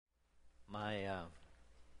My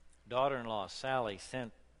daughter-in-law, Sally,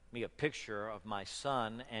 sent me a picture of my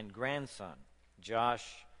son and grandson, Josh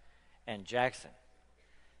and Jackson.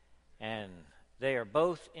 And they are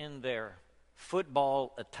both in their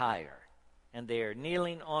football attire. And they are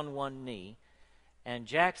kneeling on one knee. And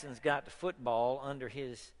Jackson's got the football under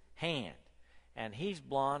his hand. And he's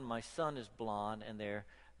blonde, my son is blonde, and they're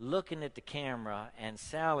looking at the camera. And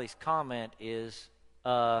Sally's comment is,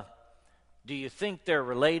 do you think they're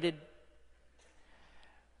related?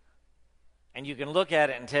 And you can look at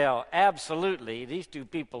it and tell, absolutely, these two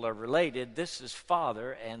people are related. This is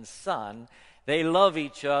father and son. They love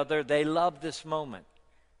each other. They love this moment.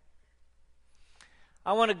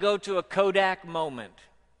 I want to go to a Kodak moment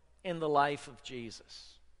in the life of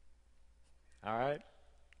Jesus. All right?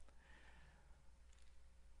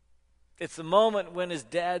 It's the moment when his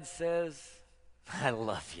dad says, I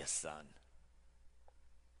love you, son.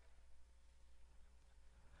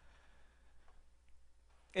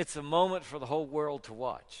 It's a moment for the whole world to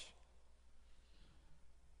watch.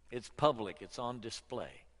 It's public. It's on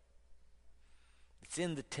display. It's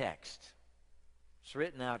in the text. It's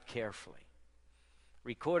written out carefully.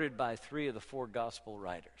 Recorded by 3 of the 4 gospel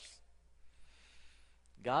writers.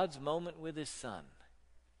 God's moment with his son.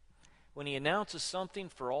 When he announces something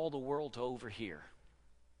for all the world to overhear.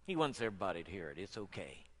 He wants everybody to hear it. It's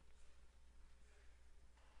okay.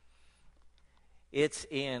 It's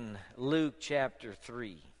in Luke chapter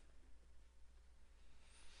 3.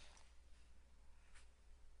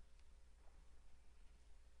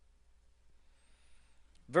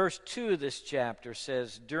 Verse 2 of this chapter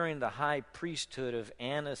says, during the high priesthood of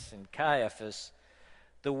Annas and Caiaphas,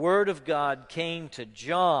 the word of God came to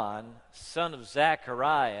John, son of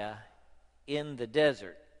Zechariah, in the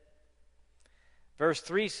desert. Verse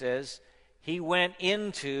 3 says, he went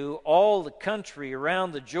into all the country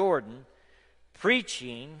around the Jordan,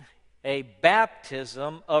 preaching a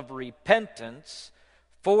baptism of repentance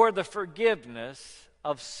for the forgiveness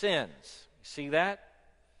of sins. You see that?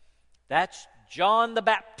 That's John the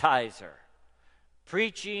Baptizer,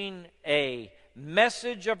 preaching a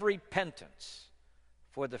message of repentance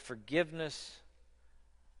for the forgiveness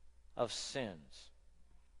of sins.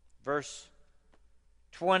 Verse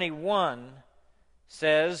 21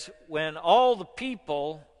 says, when all the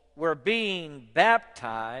people were being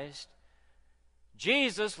baptized,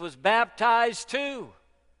 Jesus was baptized too.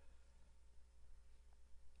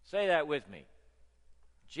 Say that with me.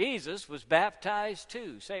 Jesus was baptized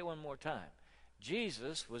too. Say it one more time.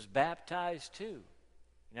 Jesus was baptized too.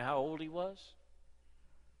 You know how old he was?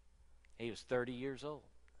 He was 30 years old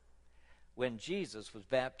when Jesus was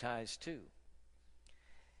baptized too.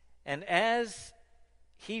 And as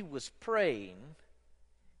he was praying,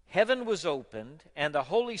 heaven was opened, and the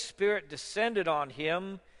Holy Spirit descended on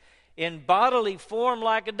him in bodily form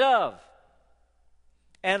like a dove.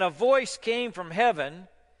 And a voice came from heaven,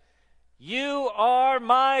 you are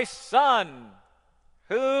my son,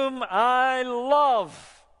 whom I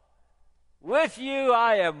love. With you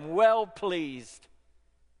I am well pleased.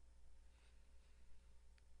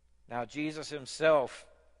 Now Jesus himself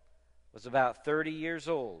was about 30 years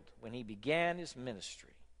old when he began his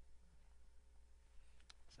ministry.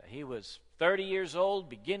 So he was 30 years old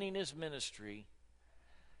beginning his ministry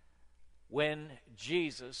when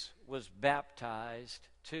Jesus was baptized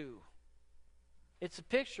too. It's a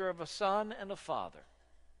picture of a son and a father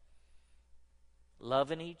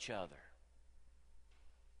loving each other,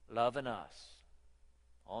 loving us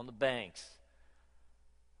on the banks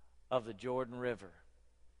of the Jordan River.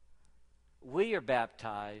 We are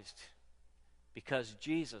baptized because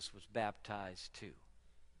Jesus was baptized too.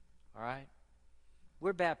 All right?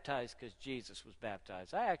 We're baptized because Jesus was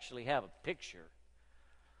baptized. I actually have a picture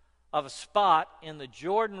of a spot in the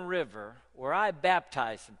Jordan River where I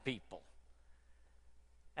baptized some people.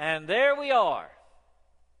 And there we are.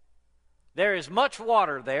 There is much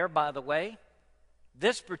water there, by the way.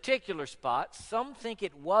 This particular spot, some think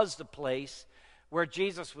it was the place where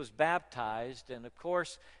Jesus was baptized. And of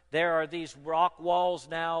course, there are these rock walls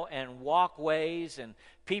now and walkways, and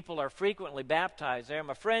people are frequently baptized there.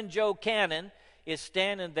 My friend Joe Cannon is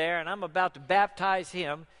standing there, and I'm about to baptize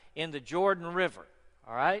him in the Jordan River.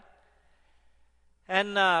 All right?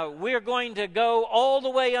 And we're going to go all the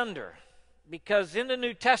way under. Because in the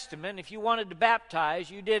New Testament, if you wanted to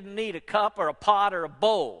baptize, you didn't need a cup or a pot or a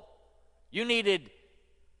bowl. You needed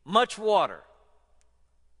much water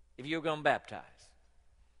if you were going to baptize.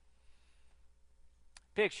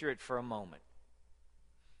 Picture it for a moment.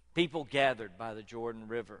 People gathered by the Jordan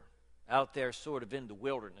River, out there sort of in the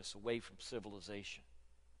wilderness, away from civilization.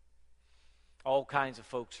 All kinds of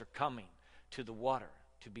folks are coming to the water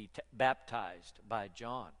to be baptized by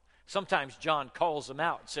John. Sometimes John calls them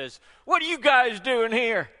out and says, "What are you guys doing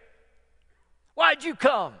here? Why'd you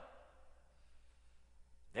come?"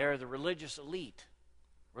 They're the religious elite,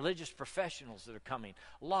 religious professionals that are coming.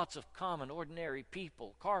 Lots of common, ordinary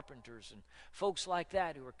people, carpenters and folks like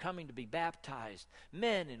that who are coming to be baptized.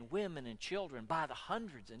 Men and women and children by the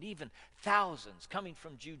hundreds and even thousands coming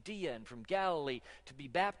from Judea and from Galilee to be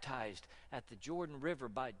baptized at the Jordan River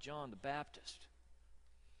by John the Baptist.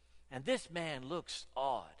 And this man looks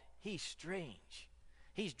odd. He's strange.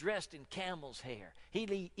 He's dressed in camel's hair.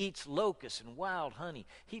 He eats locusts and wild honey.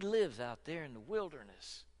 He lives out there in the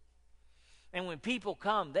wilderness. And when people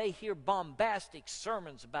come, they hear bombastic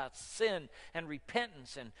sermons about sin and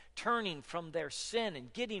repentance and turning from their sin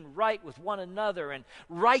and getting right with one another and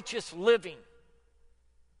righteous living.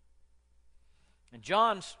 And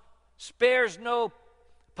John spares no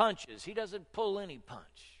punches. He doesn't pull any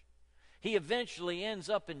punch. He eventually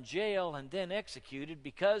ends up in jail and then executed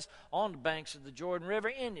because on the banks of the Jordan River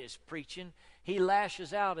in his preaching, he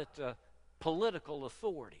lashes out at the political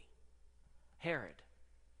authority, Herod.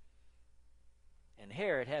 And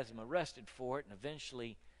Herod has him arrested for it, and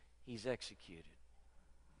eventually he's executed.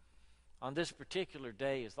 On this particular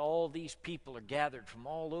day, as all these people are gathered from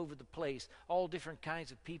all over the place, all different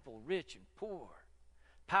kinds of people, rich and poor,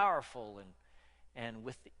 powerful and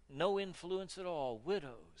with no influence at all,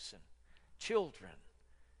 widows and children,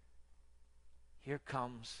 here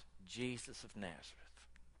comes Jesus of Nazareth.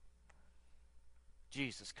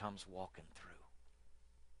 Jesus comes walking through.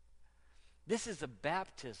 This is a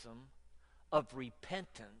baptism of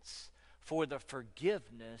repentance for the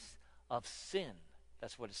forgiveness of sin.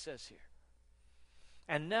 That's what it says here.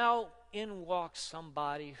 And now in walks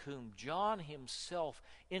somebody whom John himself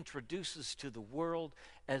introduces to the world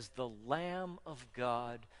as the Lamb of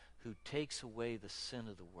God who takes away the sin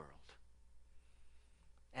of the world.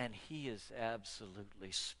 And he is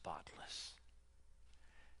absolutely spotless.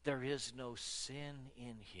 There is no sin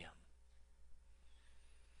in him.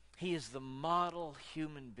 He is the model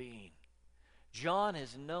human being. John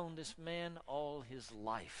has known this man all his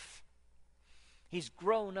life. He's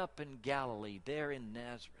grown up in Galilee, there in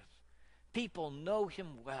Nazareth. People know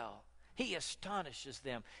him well. He astonishes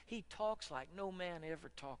them. He talks like no man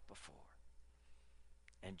ever talked before.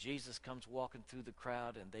 And Jesus comes walking through the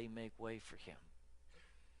crowd, and they make way for him.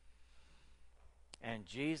 And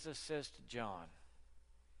Jesus says to John,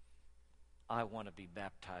 "I want to be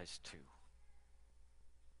baptized too."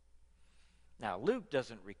 Now, Luke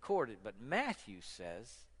doesn't record it, but Matthew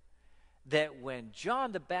says that when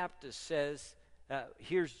John the Baptist says,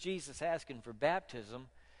 here's Jesus asking for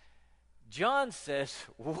baptism, John says,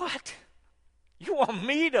 "What? You want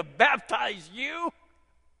me to baptize you?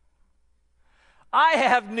 I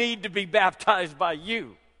have need to be baptized by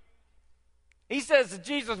you." He says to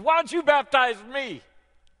Jesus, "Why don't you baptize me?"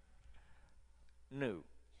 No.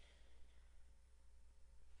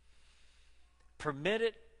 Permit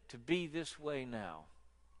it to be this way now,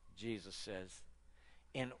 Jesus says,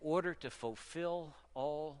 in order to fulfill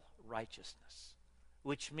all righteousness.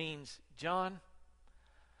 Which means, John,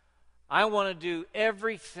 I want to do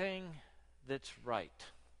everything that's right.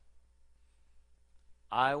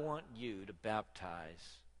 I want you to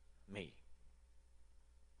baptize me.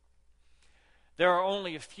 There are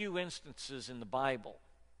only a few instances in the Bible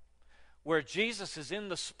where Jesus is in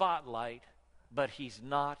the spotlight, but he's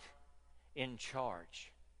not in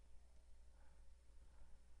charge.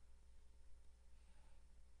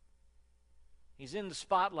 He's in the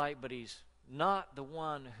spotlight, but he's not the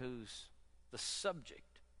one who's the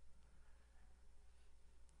subject.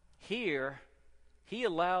 Here, he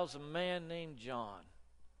allows a man named John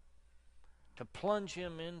to plunge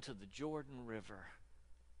him into the Jordan River.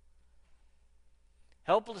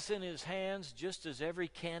 Helpless in his hands, just as every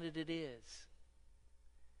candidate is.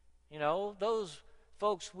 You know, those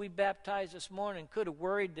folks we baptized this morning could have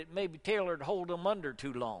worried that maybe Taylor would hold them under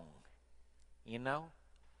too long. You know?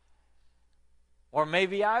 Or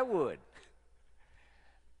maybe I would.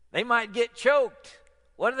 They might get choked.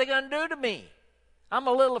 What are they going to do to me? I'm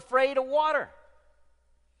a little afraid of water.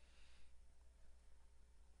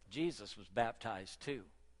 Jesus was baptized too.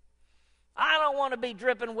 I don't want to be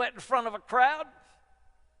dripping wet in front of a crowd.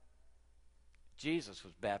 Jesus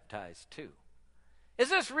was baptized too. Is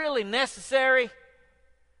this really necessary?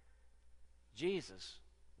 Jesus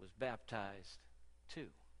was baptized too.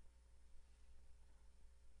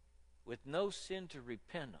 With no sin to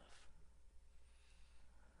repent of,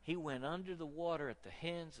 he went under the water at the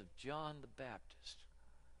hands of John the Baptist.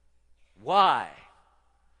 Why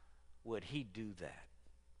would he do that?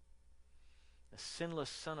 The sinless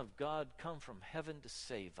Son of God come from heaven to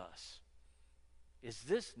save us. Is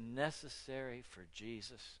this necessary for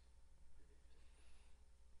Jesus?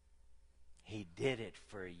 He did it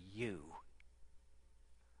for you.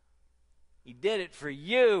 He did it for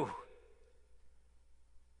you.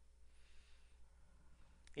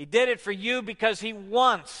 He did it for you because He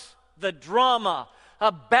wants the drama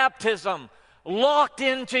of baptism locked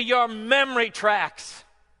into your memory tracks.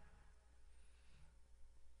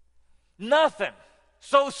 Nothing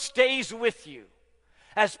so stays with you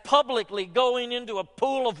as publicly going into a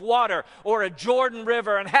pool of water or a Jordan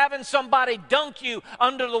River and having somebody dunk you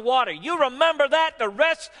under the water. You remember that the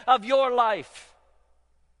rest of your life.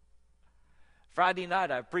 Friday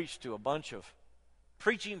night I preached to a bunch of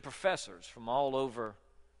preaching professors from all over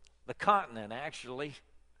the continent, actually.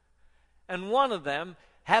 And one of them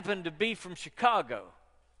happened to be from Chicago,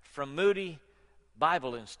 from Moody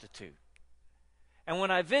Bible Institute. And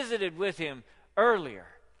when I visited with him earlier,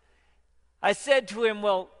 I said to him,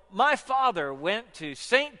 well, my father went to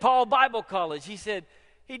St. Paul Bible College. He said,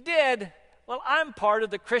 he did. Well, I'm part of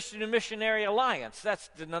the Christian Missionary Alliance. That's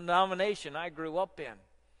the denomination I grew up in.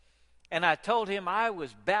 And I told him I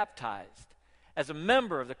was baptized as a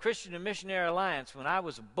member of the Christian Missionary Alliance when I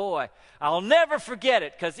was a boy. I'll never forget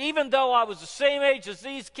it, because even though I was the same age as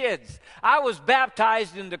these kids, I was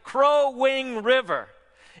baptized in the Crow Wing River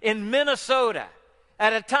in Minnesota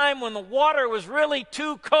at a time when the water was really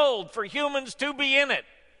too cold for humans to be in it.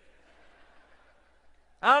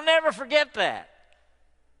 I'll never forget that.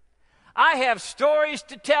 I have stories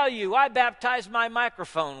to tell you. I baptized my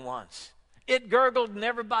microphone once. It gurgled and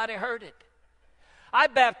everybody heard it. I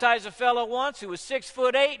baptized a fellow once who was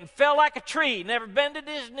 6'8" and fell like a tree, never bended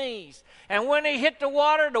his knees. And when he hit the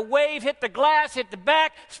water, the wave hit the glass, hit the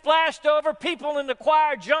back, splashed over. People in the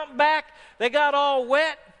choir jumped back. They got all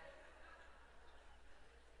wet.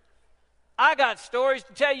 I got stories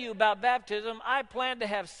to tell you about baptism. I planned to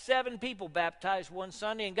have 7 people baptized one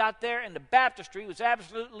Sunday and got there, and the baptistry was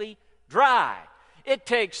absolutely dry. It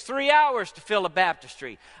takes 3 hours to fill a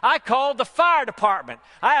baptistry. I called the fire department.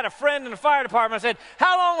 I had a friend in the fire department. I said,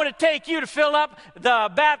 how long would it take you to fill up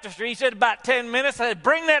the baptistry? He said, about 10 minutes. I said,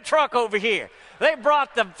 bring that truck over here. They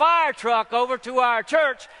brought the fire truck over to our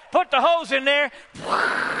church, put the hose in there.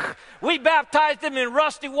 We baptized them in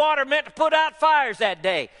rusty water meant to put out fires that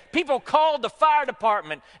day. People called the fire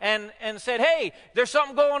department and said, hey, there's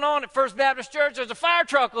something going on at First Baptist Church. There's a fire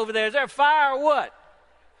truck over there. Is there a fire or what?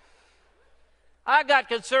 I got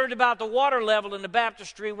concerned about the water level in the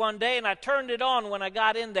baptistry one day, and I turned it on when I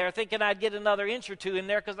got in there, thinking I'd get another inch or two in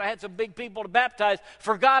there because I had some big people to baptize.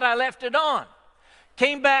 Forgot I left it on.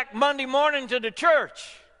 Came back Monday morning to the church.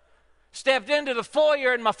 Stepped into the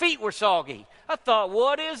foyer, and my feet were soggy. I thought,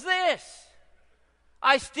 what is this?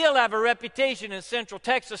 I still have a reputation in Central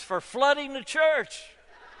Texas for flooding the church.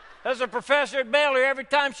 There's a professor at Baylor, every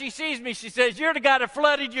time she sees me, she says, you're the guy that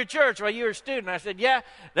flooded your church while you were a student. I said, yeah,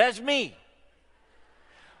 that's me.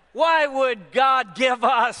 Why would God give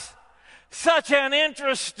us such an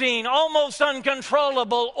interesting, almost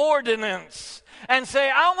uncontrollable ordinance and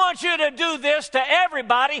say, I want you to do this to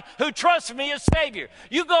everybody who trusts me as Savior?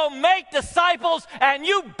 You go make disciples and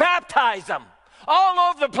you baptize them all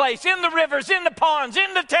over the place, in the rivers, in the ponds,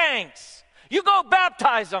 in the tanks. You go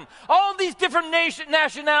baptize them. All these different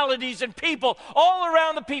nationalities and people all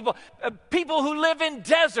around the people. People who live in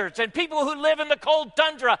deserts and people who live in the cold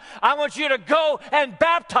tundra. I want you to go and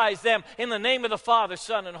baptize them in the name of the Father,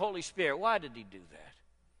 Son, and Holy Spirit. Why did he do that?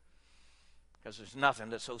 Because there's nothing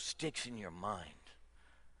that so sticks in your mind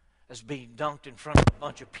as being dunked in front of a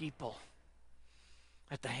bunch of people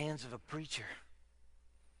at the hands of a preacher.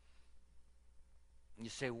 And you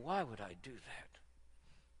say, why would I do that?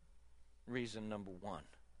 Reason number 1,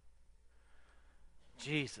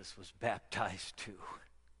 Jesus was baptized too.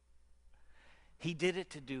 He did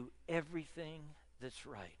it to do everything that's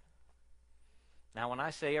right. Now, when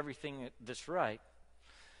I say everything that's right,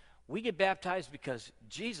 we get baptized because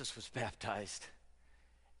Jesus was baptized.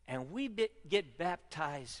 And we get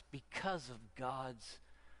baptized because of God's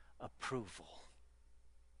approval.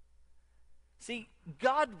 See,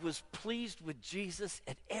 God was pleased with Jesus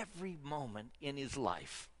at every moment in his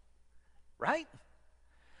life. Right?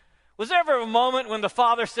 Was there ever a moment when the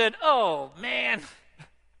Father said, oh, man,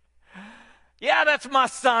 yeah, that's my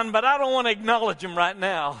son, but I don't want to acknowledge him right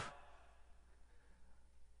now?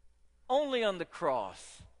 Only on the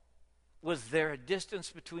cross was there a distance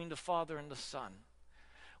between the Father and the Son,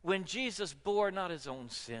 when Jesus bore not his own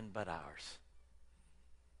sin, but ours.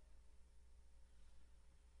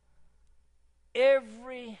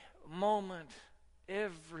 Every moment,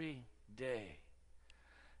 every day,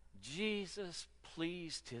 Jesus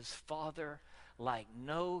pleased his Father like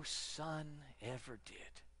no son ever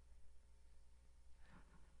did.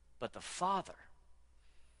 But the Father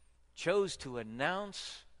chose to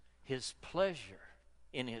announce His pleasure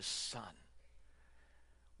in His Son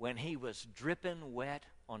when He was dripping wet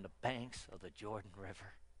on the banks of the Jordan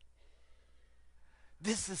River.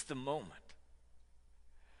 This is the moment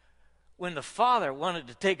when the Father wanted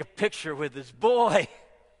to take a picture with His boy.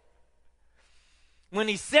 When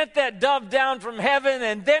He sent that dove down from heaven,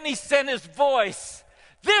 and then He sent His voice.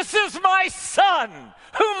 This is my Son,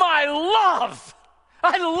 whom I love.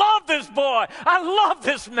 I love this boy. I love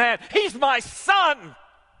this man. He's my Son.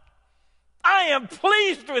 I am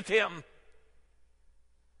pleased with him.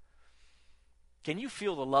 Can you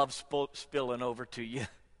feel the love spilling over to you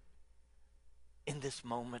in this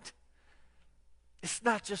moment? It's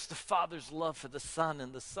not just the Father's love for the Son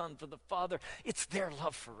and the Son for the Father. It's their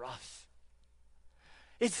love for us.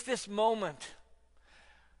 It's this moment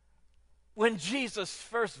when Jesus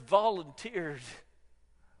first volunteered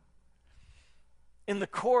in the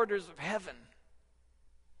corridors of heaven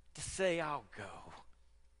to say, I'll go.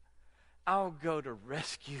 I'll go to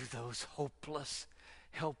rescue those hopeless,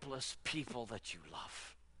 helpless people that you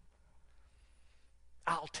love.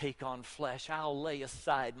 I'll take on flesh. I'll lay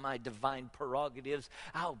aside my divine prerogatives.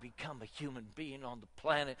 I'll become a human being on the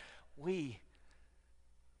planet. We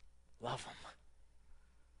love Him.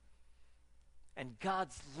 And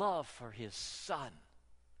God's love for His Son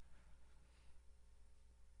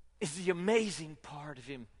is the amazing part of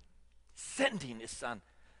Him sending His Son.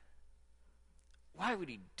 Why would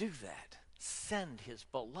He do that? Send His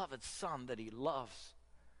beloved Son that He loves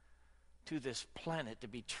to this planet to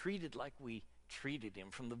be treated like we treated Him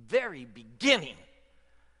from the very beginning.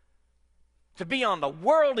 To be on the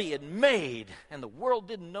world He had made, and the world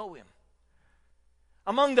didn't know Him.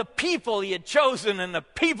 Among the people He had chosen, and the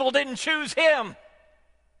people didn't choose Him.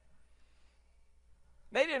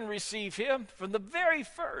 They didn't receive Him from the very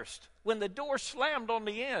first, when the door slammed on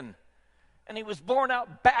the inn, and He was born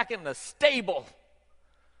out back in the stable.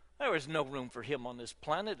 There was no room for Him on this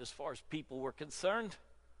planet as far as people were concerned.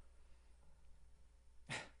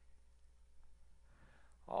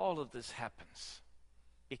 All of this happens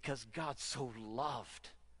because God so loved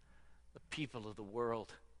the people of the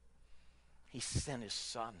world. He sent His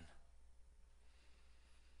Son.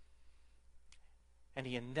 And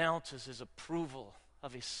He announces His approval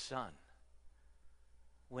of His Son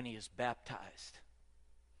when He is baptized.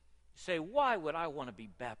 You say, why would I want to be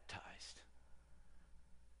baptized?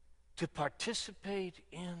 To participate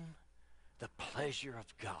in the pleasure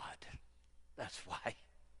of God. That's why.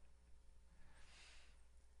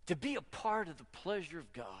 To be a part of the pleasure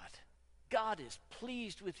of God. God is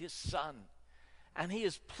pleased with His Son, and He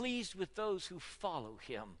is pleased with those who follow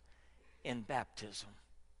Him in baptism.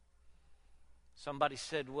 Somebody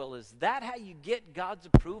said, well, is that how you get God's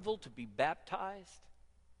approval, to be baptized?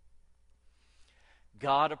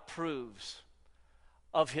 God approves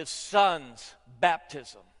of His Son's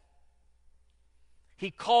baptism. He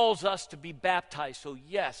calls us to be baptized, so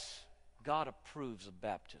yes, God approves of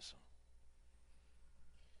baptism.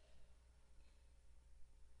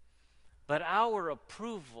 But our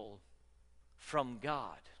approval from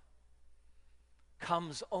God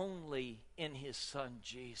comes only in His Son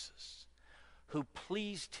Jesus, who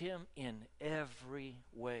pleased Him in every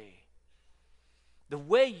way. The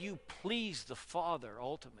way you please the Father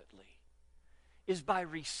ultimately is by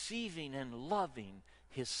receiving and loving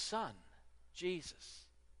His Son, Jesus.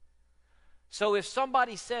 So if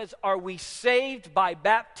somebody says, are we saved by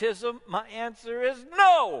baptism? My answer is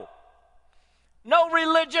no. No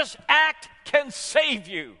religious act can save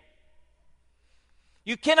you.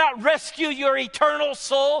 You cannot rescue your eternal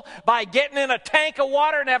soul by getting in a tank of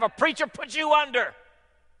water and have a preacher put you under.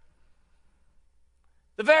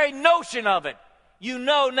 The very notion of it, you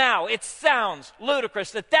know now, it sounds ludicrous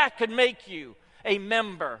that could make you a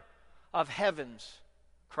member of heaven's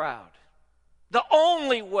crowd. The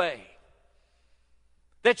only way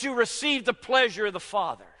that you receive the pleasure of the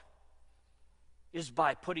Father is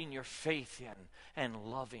by putting your faith in and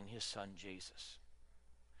loving His Son Jesus.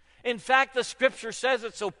 In fact, the Scripture says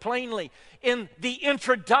it so plainly in the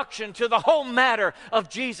introduction to the whole matter of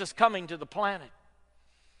Jesus coming to the planet.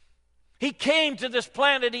 He came to this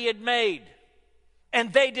planet He had made,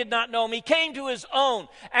 and they did not know Him. He came to His own,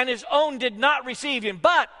 and His own did not receive Him.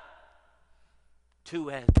 But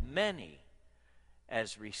to as many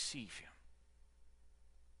as receive Him,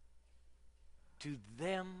 to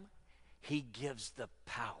them He gives the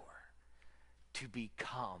power to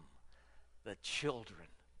become the children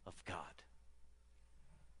of God.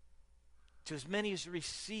 To as many as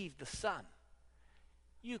receive the Son,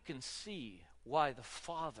 you can see why the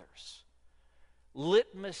Father's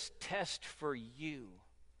litmus test for you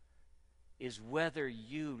is whether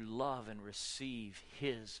you love and receive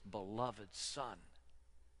His beloved Son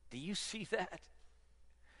Do you see that?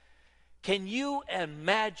 Can you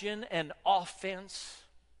imagine an offense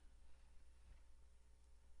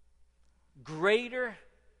greater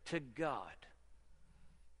to God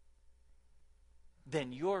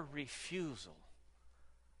than your refusal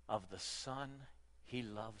of the Son He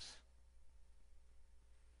loves?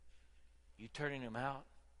 You turning Him out?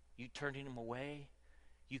 You turning Him away?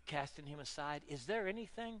 You casting Him aside? Is there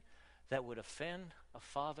anything that would offend a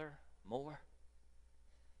father more?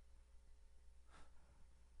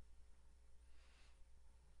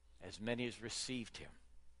 As many as received Him.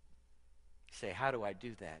 You say, how do I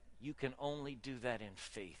do that? You can only do that in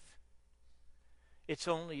faith. It's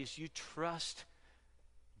only as you trust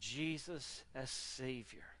Jesus as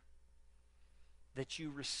Savior that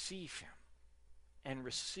you receive Him and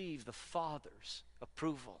receive the Father's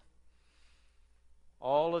approval.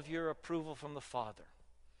 All of your approval from the Father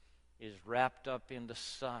is wrapped up in the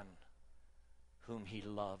Son whom He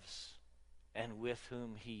loves and with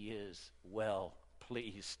whom He is well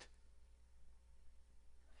pleased.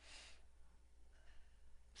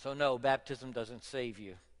 So no, baptism doesn't save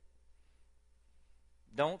you.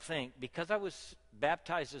 Don't think, because I was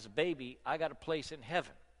baptized as a baby, I got a place in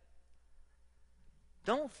heaven.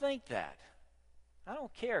 Don't think that. I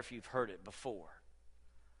don't care if you've heard it before.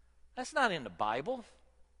 That's not in the Bible.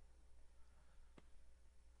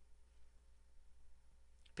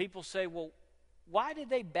 People say, well, why did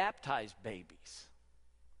they baptize babies?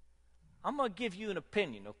 I'm going to give you an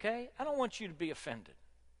opinion, okay? I don't want you to be offended.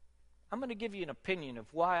 I'm going to give you an opinion of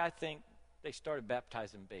why I think they started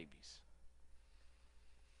baptizing babies.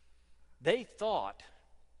 They thought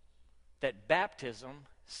that baptism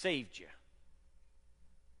saved you.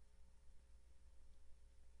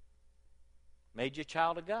 Made you a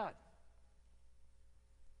child of God.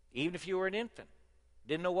 Even if you were an infant,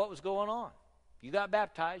 didn't know what was going on. You got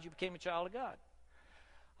baptized, you became a child of God.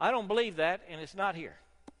 I don't believe that, and it's not here.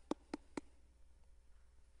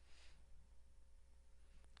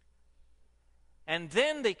 And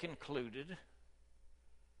then they concluded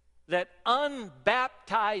that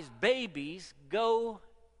unbaptized babies go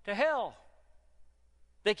to hell.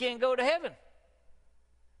 They can't go to heaven.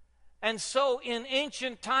 And so in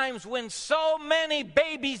ancient times, when so many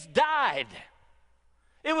babies died,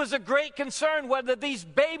 it was a great concern whether these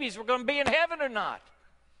babies were going to be in heaven or not.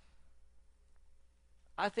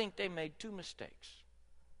 I think they made two mistakes.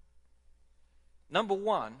 Number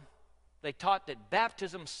one, they taught that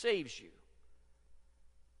baptism saves you.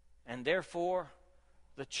 And therefore,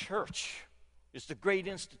 the church is the great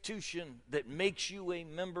institution that makes you a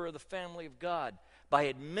member of the family of God by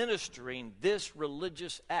administering this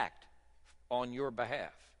religious act on your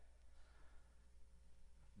behalf.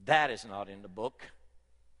 That is not in the book.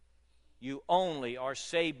 You only are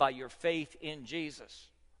saved by your faith in Jesus.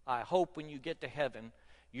 I hope when you get to heaven,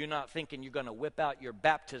 you're not thinking you're going to whip out your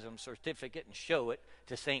baptism certificate and show it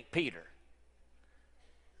to St. Peter.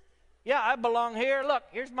 Yeah, I belong here. Look,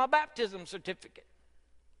 here's my baptism certificate.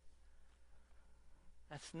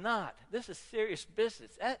 This is serious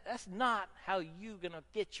business. That's not how you're going to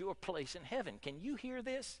get your place in heaven. Can you hear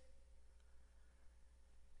this?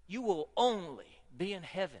 You will only be in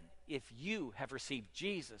heaven if you have received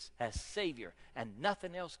Jesus as Savior, and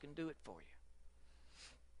nothing else can do it for you.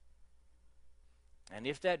 And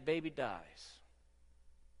if that baby dies,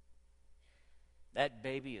 that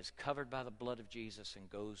baby is covered by the blood of Jesus and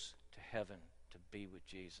goes to heaven to be with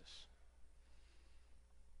Jesus.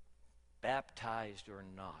 Baptized or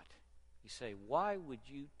not. You say, why would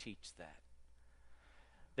you teach that?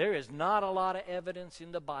 There is not a lot of evidence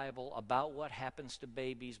in the Bible about what happens to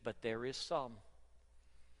babies, but there is some.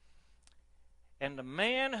 And the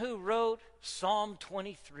man who wrote Psalm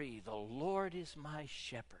 23, the Lord is my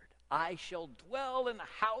shepherd, I shall dwell in the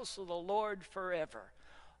house of the Lord forever,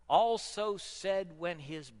 also said when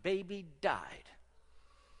his baby died,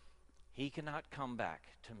 he cannot come back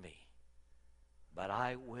to me, but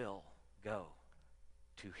I will go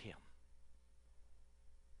to him.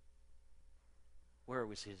 Where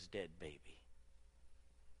was his dead baby?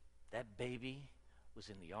 That baby was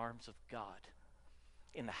in the arms of God,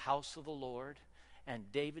 in the house of the Lord.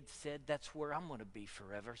 And David said, that's where I'm going to be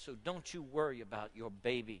forever. So don't you worry about your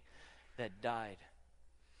baby that died.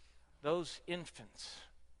 Those infants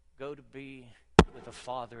go to be with the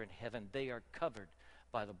Father in heaven. They are covered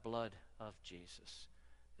by the blood of Jesus.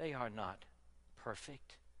 They are not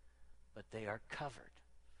perfect, but they are covered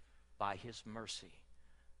by his mercy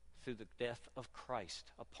through the death of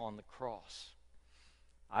Christ upon the cross.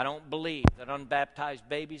 I don't believe that unbaptized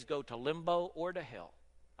babies go to limbo or to hell.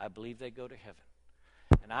 I believe they go to heaven.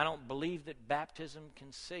 And I don't believe that baptism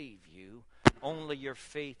can save you Only your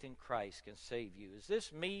faith in Christ can save you. Is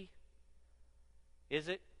this me? Is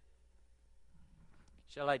it?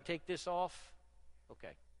 Shall I take this off?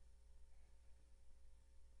 Okay.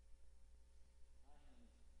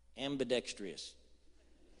 Ambidextrous.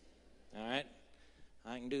 All right?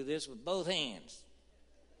 I can do this with both hands.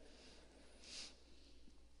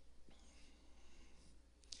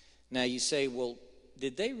 Now you say, well,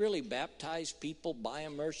 did they really baptize people by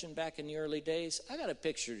immersion back in the early days? I got a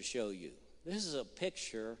picture to show you. This is a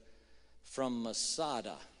picture from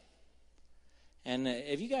Masada. And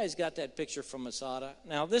have you guys got that picture from Masada?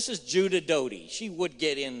 Now, this is Judah Doty. She would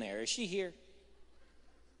get in there. Is she here?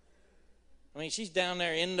 I mean, she's down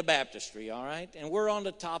there in the baptistry, all right? And we're on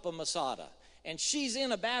the top of Masada. And she's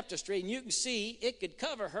in a baptistry, and you can see it could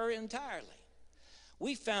cover her entirely.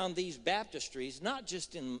 We found these baptistries not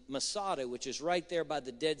just in Masada, which is right there by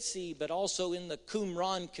the Dead Sea, but also in the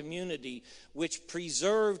Qumran community, which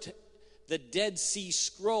preserved the Dead Sea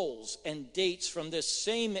Scrolls and dates from this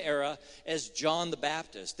same era as John the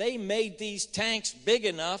Baptist. They made these tanks big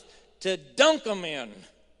enough to dunk them in,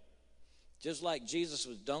 just like Jesus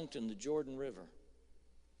was dunked in the Jordan River.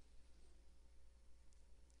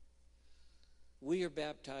 We are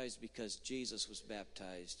baptized because Jesus was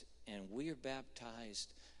baptized, and we are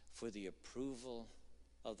baptized for the approval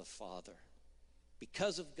of the Father.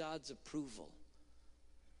 Because of God's approval.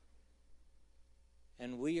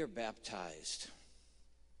 And we are baptized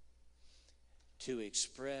to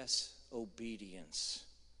express obedience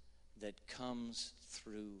that comes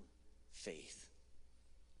through faith.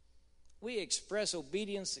 We express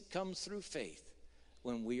obedience that comes through faith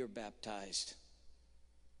when we are baptized.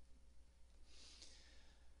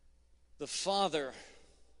 The Father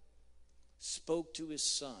spoke to his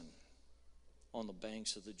Son on the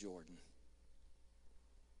banks of the Jordan.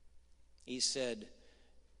 He said,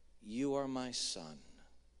 "You are my Son,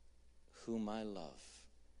 whom I love.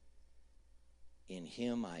 In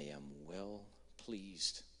him I am well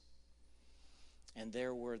pleased." And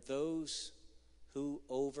there were those who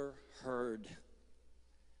overheard.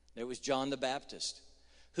 There was John the Baptist,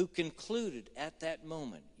 who concluded at that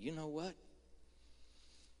moment, you know what?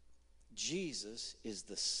 Jesus is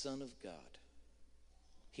the Son of God.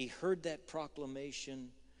 He heard that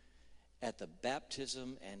proclamation at the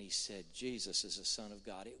baptism, and he said, Jesus is the Son of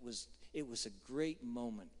God. It was a great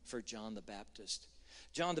moment for John the Baptist.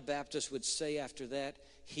 John the Baptist would say after that,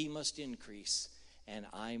 he must increase and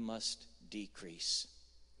I must decrease.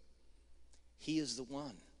 He is the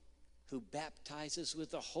one who baptizes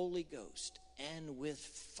with the Holy Ghost and with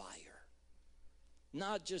fire.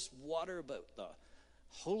 Not just water, but the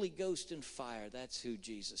Holy Ghost and fire. That's who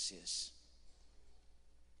Jesus is.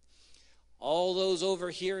 All those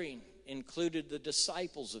overhearing included the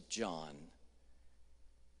disciples of John.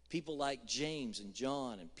 People like James and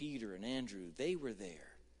John and Peter and Andrew, they were there.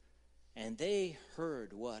 And they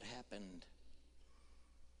heard what happened.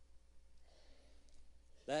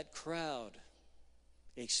 That crowd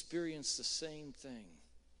experienced the same thing.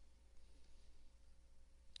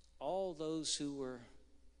 All those who were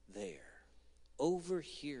there,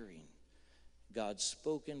 overhearing God's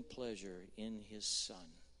spoken pleasure in his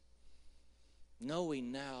Son,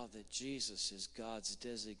 knowing now that Jesus is God's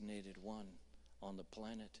designated one on the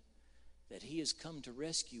planet, that he has come to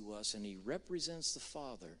rescue us and he represents the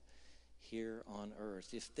Father here on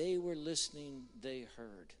earth. If they were listening, they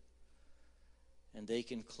heard. And they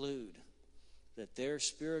conclude that their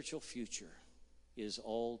spiritual future is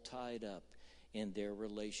all tied up in their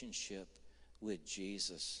relationship with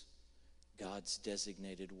Jesus, God's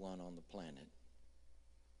designated one on the planet.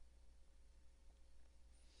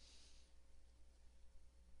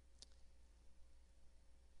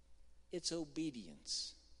 It's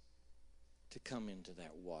obedience to come into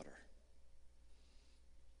that water.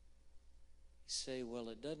 You say, well,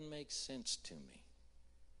 it doesn't make sense to me.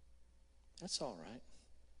 That's all right.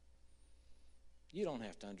 You don't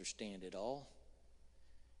have to understand it all.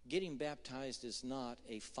 Getting baptized is not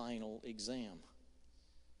a final exam.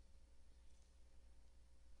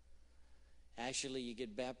 Actually, you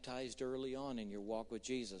get baptized early on in your walk with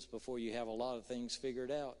Jesus before you have a lot of things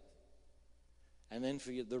figured out. And then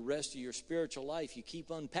for the rest of your spiritual life, you keep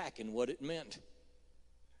unpacking what it meant.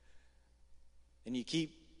 And you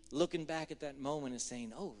keep looking back at that moment and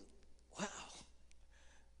saying, oh, wow,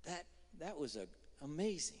 that was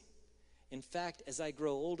amazing. In fact, as I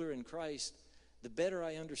grow older in Christ, the better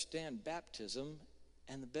I understand baptism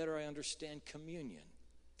and the better I understand communion,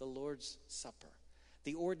 the Lord's Supper.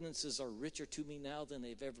 The ordinances are richer to me now than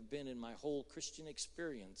they've ever been in my whole Christian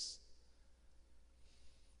experience.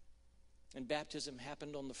 And baptism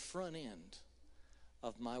happened on the front end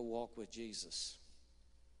of my walk with Jesus.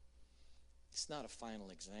 It's not a final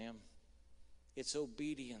exam. It's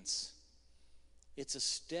obedience. It's a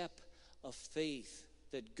step of faith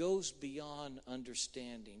that goes beyond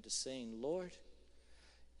understanding to saying, Lord,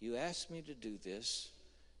 you asked me to do this,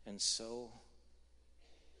 and so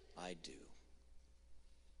I do.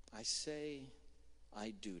 I say,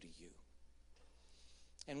 I do to you.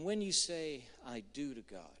 And when you say, I do to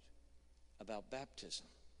God about baptism,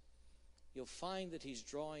 you'll find that he's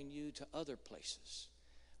drawing you to other places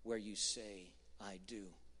where you say, I do.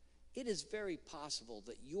 It is very possible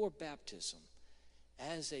that your baptism,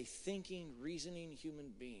 as a thinking, reasoning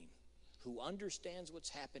human being who understands what's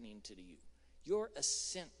happening to you, your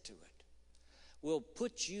assent to it will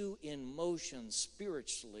put you in motion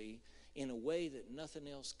spiritually in a way that nothing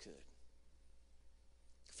else could.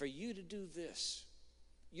 For you to do this,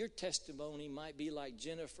 your testimony might be like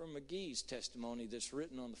Jennifer McGee's testimony that's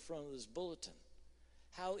written on the front of this bulletin.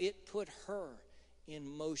 How it put her in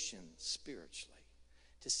motion spiritually.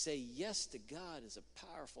 To say yes to God is a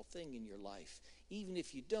powerful thing in your life, even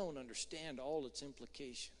if you don't understand all its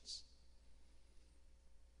implications.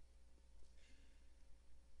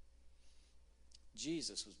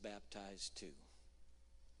 Jesus was baptized too.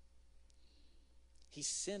 He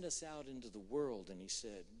sent us out into the world and he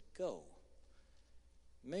said, go,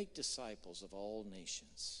 make disciples of all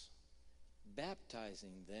nations,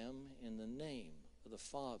 baptizing them in the name of the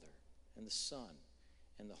Father and the Son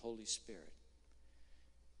and the Holy Spirit,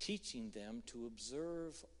 teaching them to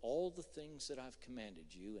observe all the things that I've commanded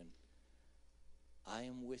you, and I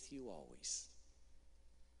am with you always,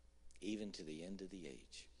 even to the end of the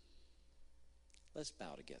age. Let's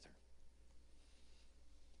bow together.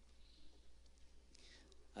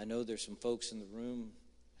 I know there's some folks in the room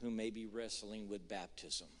who may be wrestling with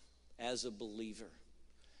baptism as a believer.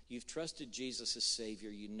 You've trusted Jesus as Savior.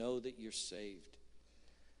 You know that you're saved,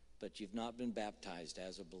 but you've not been baptized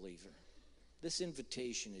as a believer. This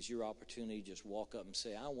invitation is your opportunity to just walk up and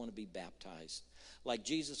say, I want to be baptized. Like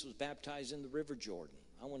Jesus was baptized in the River Jordan.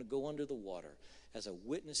 I want to go under the water as a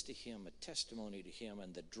witness to him, a testimony to him,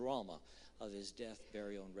 and the drama of his death,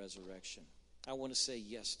 burial, and resurrection. I want to say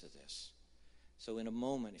yes to this. So in a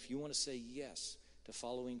moment, if you want to say yes to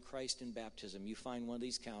following Christ in baptism, you find one of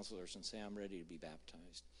these counselors and say, I'm ready to be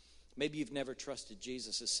baptized. Maybe you've never trusted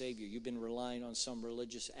Jesus as Savior. You've been relying on some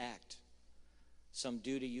religious act, some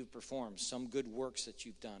duty you've performed, some good works that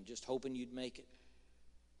you've done, just hoping you'd make it.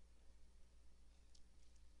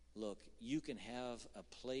 Look, you can have a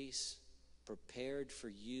place prepared for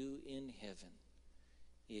you in heaven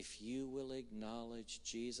if you will acknowledge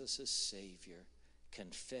Jesus as Savior,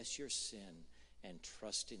 confess your sin, and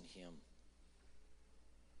trust in him.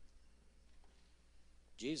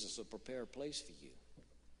 Jesus will prepare a place for you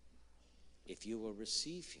if you will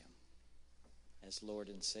receive him as Lord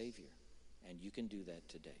and Savior. And you can do that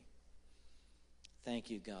today. Thank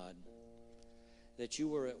you, God, that you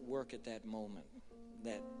were at work at that moment,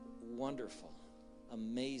 that wonderful,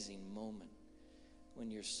 amazing moment when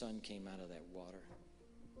your son came out of that water.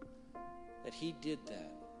 That he did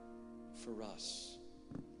that for us.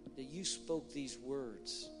 That you spoke these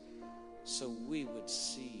words so we would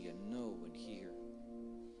see and know and hear.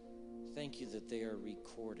 Thank you that they are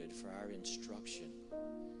recorded for our instruction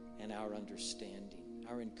and our understanding,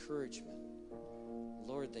 our encouragement.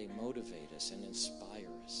 Lord, they motivate us and inspire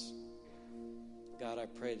us. God, I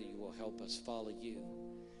pray that you will help us follow you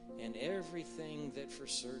in everything that for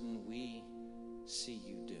certain we see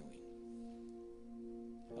you doing.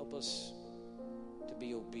 Help us to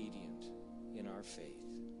be obedient in our faith.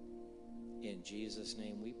 In Jesus'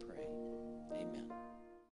 name we pray. Amen.